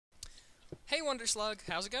Hey, Wonder Slug,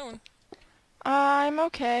 how's it going? I'm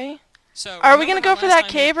okay. So, Are we remember gonna how go for last that time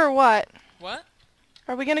we... cave or what? What?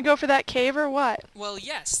 Are we gonna go for that cave or what? Well,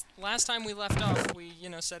 yes. Last time we left off, we,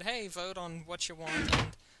 said, hey, vote on what you want, and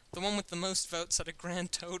the one with the most votes at a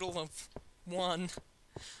grand total of 1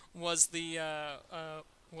 was the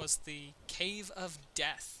Cave of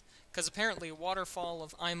Death. Because apparently a waterfall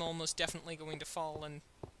of I'm almost definitely going to fall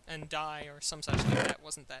and die, or some such like that,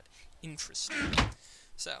 wasn't that interesting.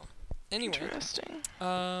 So, anyway, Interesting.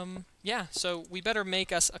 yeah, so we better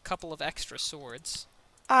make us a couple of extra swords.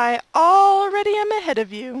 I already am ahead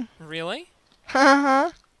of you. Really?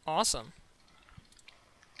 Haha. Awesome.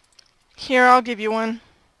 Here, I'll give you one.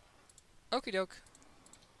 Okie doke.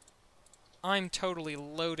 I'm totally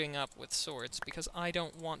loading up with swords because I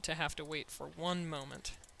don't want to have to wait for one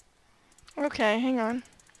moment. Okay, hang on.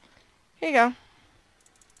 Here you go.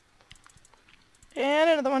 And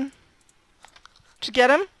another one. Did you get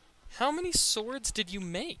him? How many swords did you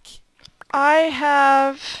make? I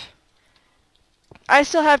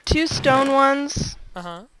still have 2 stone ones.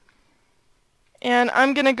 Uh-huh. And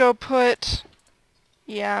I'm gonna go put...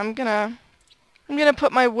 Yeah, I'm gonna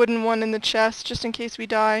put my wooden one in the chest just in case we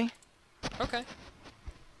die. Okay.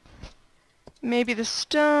 Maybe the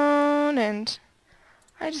stone, and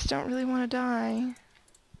I just don't really want to die.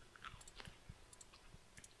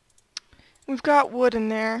 We've got wood in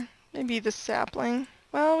there. Maybe the sapling.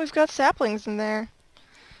 Well, we've got saplings in there.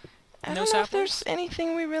 I No don't know if there's saplings?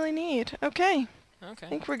 anything we really need. Okay, I Okay.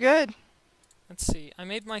 think we're good. Let's see. I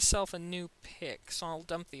made myself a new pick, so I'll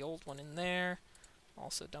dump the old one in there.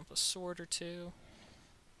 Also dump a sword or two.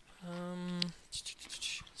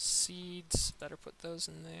 Seeds. Better put those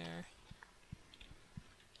in there.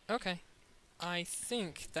 Okay. I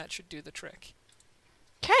think that should do the trick.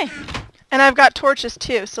 Okay, and I've got torches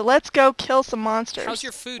too, so let's go kill some monsters. How's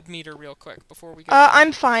your food meter real quick before we go?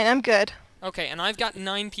 I'm fine. I'm good. Okay, and I've got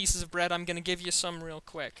 9 pieces of bread. I'm gonna give you some real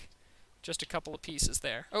quick. Just a couple of pieces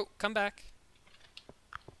there. Oh, come back.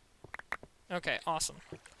 Okay, awesome.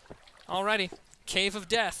 Alrighty. Cave of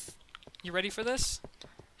Death. You ready for this?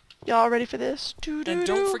 Y'all ready for this? And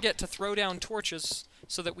don't forget to throw down torches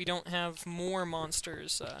so that we don't have more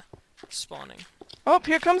monsters spawning. Oh,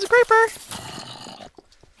 here comes a creeper.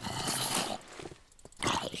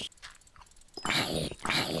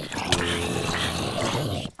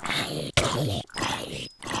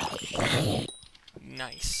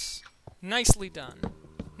 Nice. Nicely done.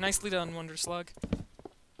 Nicely done, Wonder Slug.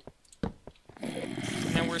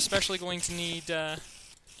 Now we're especially going to need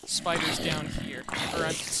spiders down here. Or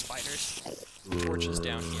spiders. Torches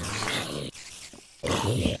down here.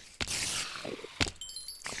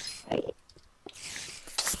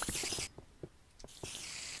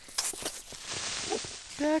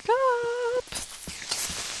 Back up.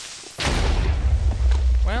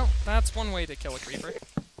 Well, that's one way to kill a creeper.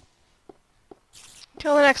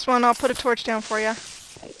 Kill the next one. I'll put a torch down for you.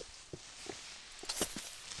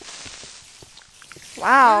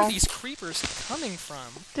 Wow. Where are these creepers coming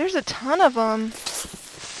from? There's a ton of them.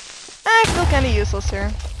 I feel kind of useless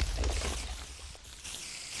here.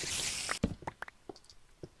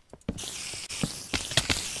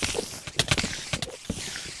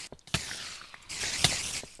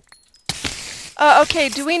 Okay,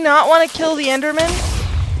 do we not want to kill the Enderman?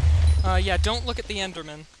 Yeah, don't look at the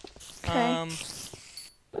Enderman. Okay.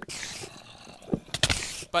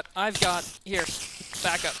 But I've got... Here,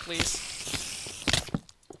 back up, please.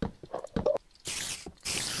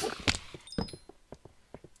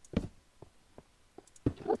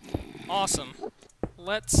 Awesome.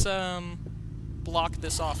 Let's, block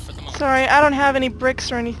this off for the moment. Sorry, I don't have any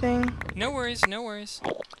bricks or anything. No worries, no worries.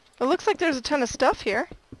 It looks like there's a ton of stuff here.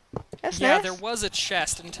 That's Yeah, nice. there was a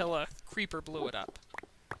chest until a creeper blew it up.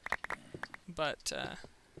 But,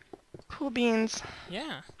 Cool beans.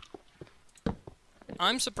 yeah.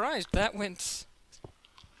 I'm surprised. That went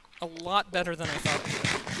a lot better than I thought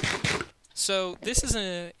it would. So, this is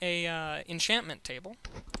a enchantment table.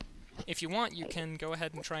 If you want, you can go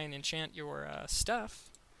ahead and try and enchant your stuff.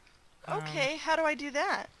 Okay, how do I do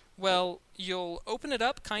that? Well, you'll open it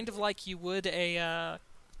up kind of like you would a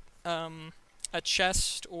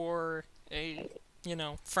chest or a,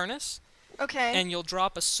 furnace. Okay. And you'll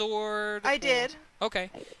drop a sword. I did. Okay.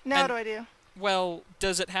 Now And- what do I do? Well,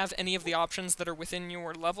 does it have any of the options that are within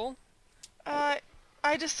your level? I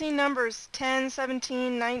just see numbers. 10,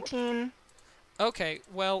 17, 19. Okay,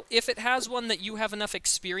 well, if it has one that you have enough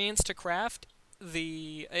experience to craft,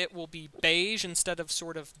 it will be beige instead of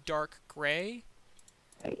sort of dark gray.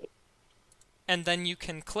 And then you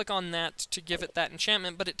can click on that to give it that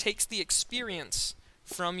enchantment, but it takes the experience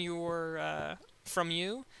from your from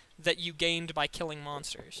you that you gained by killing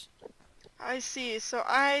monsters. I see. So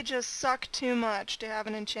I just suck too much to have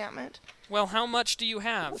an enchantment. Well, how much do you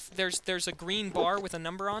have? There's a green bar with a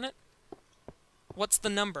number on it? What's the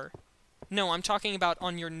number? No, I'm talking about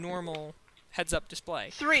on your normal heads-up display.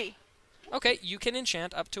 3. Okay, you can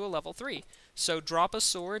enchant up to a level 3. So drop a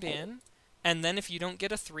sword in, and then if you don't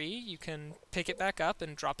get a 3, you can pick it back up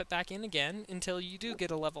and drop it back in again until you do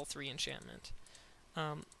get a level 3 enchantment.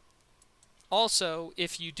 Also,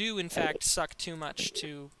 if you do in fact suck too much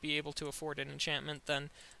to be able to afford an enchantment, then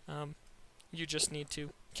you just need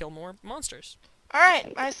to kill more monsters.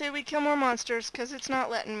 Alright, I say we kill more monsters, because it's not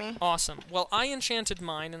letting me. Awesome. Well, I enchanted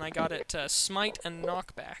mine, and I got it Smite and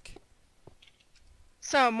Knockback.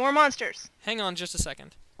 So, more monsters. Hang on just a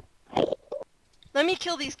second. Let me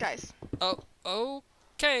kill these guys. Oh,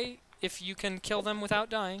 okay. If you can kill them without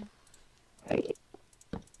dying.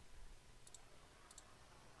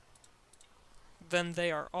 Then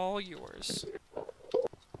they are all yours.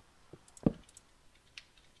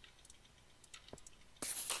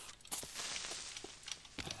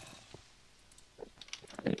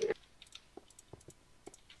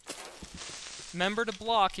 Remember to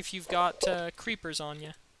block if you've got creepers on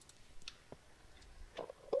you.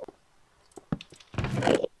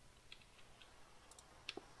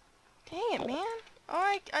 Dang it, man.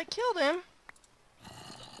 Oh, I killed him.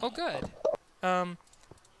 Oh, good.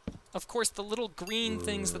 Of course, the little green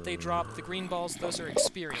things that they drop, the green balls, those are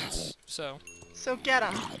experience. So get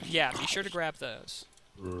him. yeah, be sure to grab those.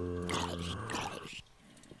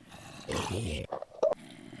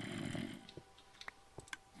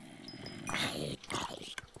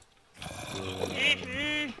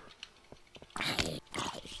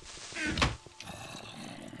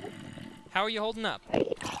 How are you holding up?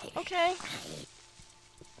 Okay.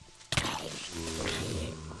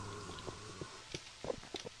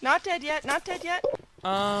 Not dead yet, not dead yet.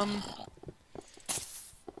 Let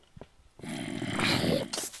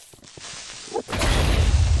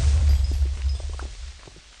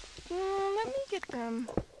me get them.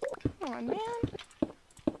 Come on, man.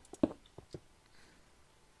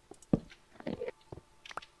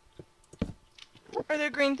 Are there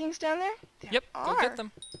green things down there? Yep, go get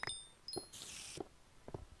them.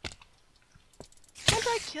 Can't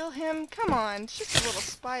I kill him? Come on, it's just a little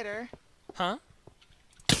spider. Huh?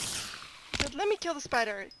 But let me kill the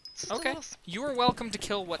spider. It's just a Okay. little You are welcome to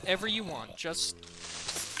kill whatever you want. Just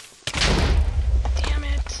Damn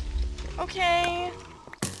it. Okay.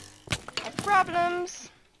 Have problems.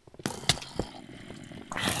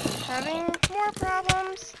 Having more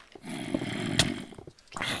problems.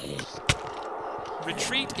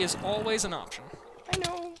 retreat is always an option. I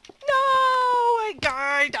know. No!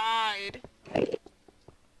 I died.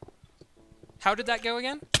 How did that go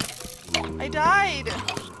again? I died.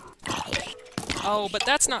 Oh, but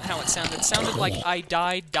that's not how it sounded. It sounded like I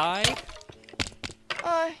died.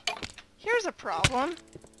 Here's a problem.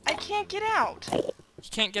 I can't get out. You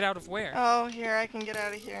can't get out of where? Oh, here, I can get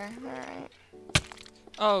out of here. Alright.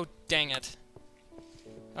 Oh, dang it.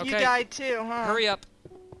 Okay. You died too, huh? Hurry up.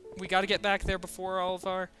 We gotta get back there before all of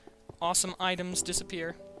our awesome items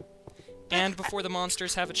disappear. And before the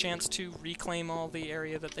monsters have a chance to reclaim all the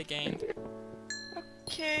area that they gained.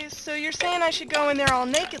 Okay, so you're saying I should go in there all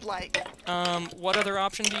naked-like? What other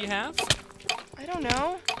option do you have? I don't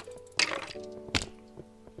know.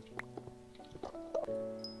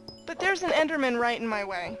 But there's an Enderman right in my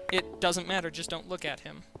way. It doesn't matter, just don't look at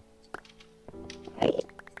him.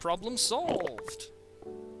 Problem solved!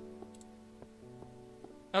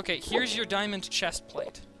 Okay, here's your diamond chest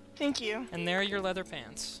plate. Thank you. And there are your leather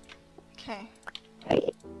pants. Okay.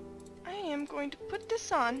 I am going to put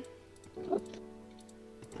this on.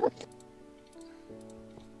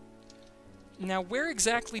 Now, where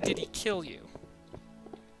exactly did he kill you?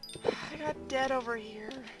 I got dead over here.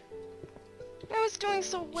 I was doing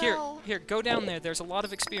so well. Here, go down there. There's a lot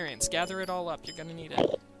of experience. Gather it all up. You're gonna need it.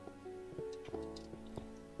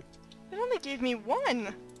 It only gave me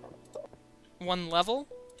one. One level?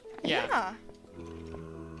 Yeah.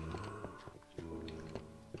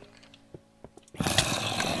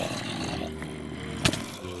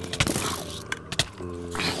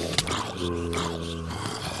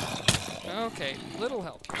 Okay, little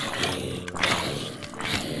help.